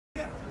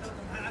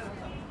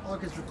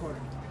August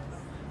recording.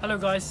 Hello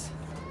guys,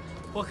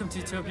 welcome to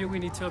Utopia,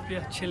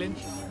 Winitopia, chilling.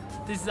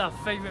 This is our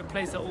favourite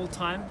place at all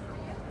time.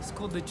 It's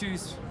called the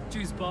Juice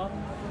Bar.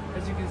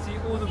 As you can see,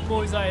 all the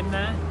boys are in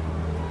there.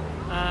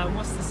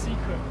 What's the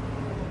secret?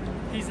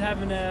 He's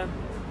having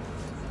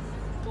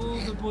all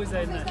the boys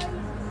are in there.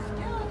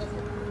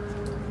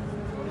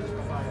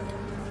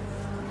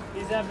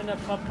 He's having a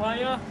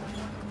papaya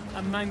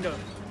and mango.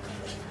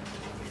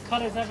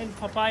 Carla's having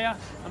papaya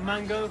and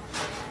mango,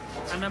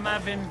 and I'm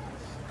having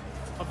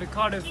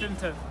avocado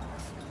finto,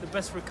 the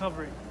best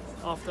recovery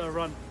after a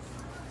run.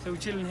 So we're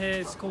chilling here.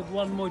 It's called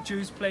One More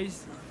Juice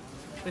Place.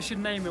 They should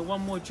name it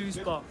One More Juice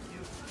Bar.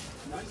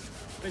 But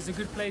it's a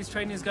good place.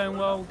 Training's going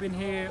well. We've been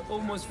here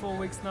almost 4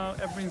 weeks now.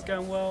 Everything's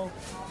going well.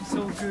 It's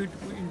all good.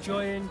 We're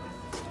enjoying.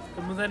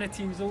 The Mudhana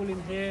team's all in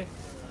here,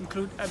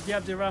 include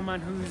Abdi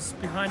Rahman, who's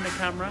behind the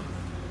camera,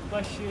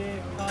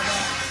 Bashir,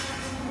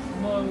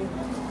 Kada, Mo,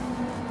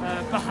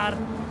 Bahar,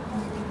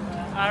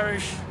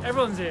 Arish.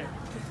 Everyone's here.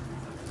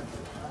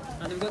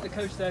 And we've got the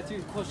coach there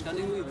too.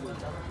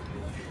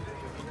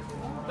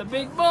 The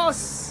big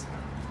boss!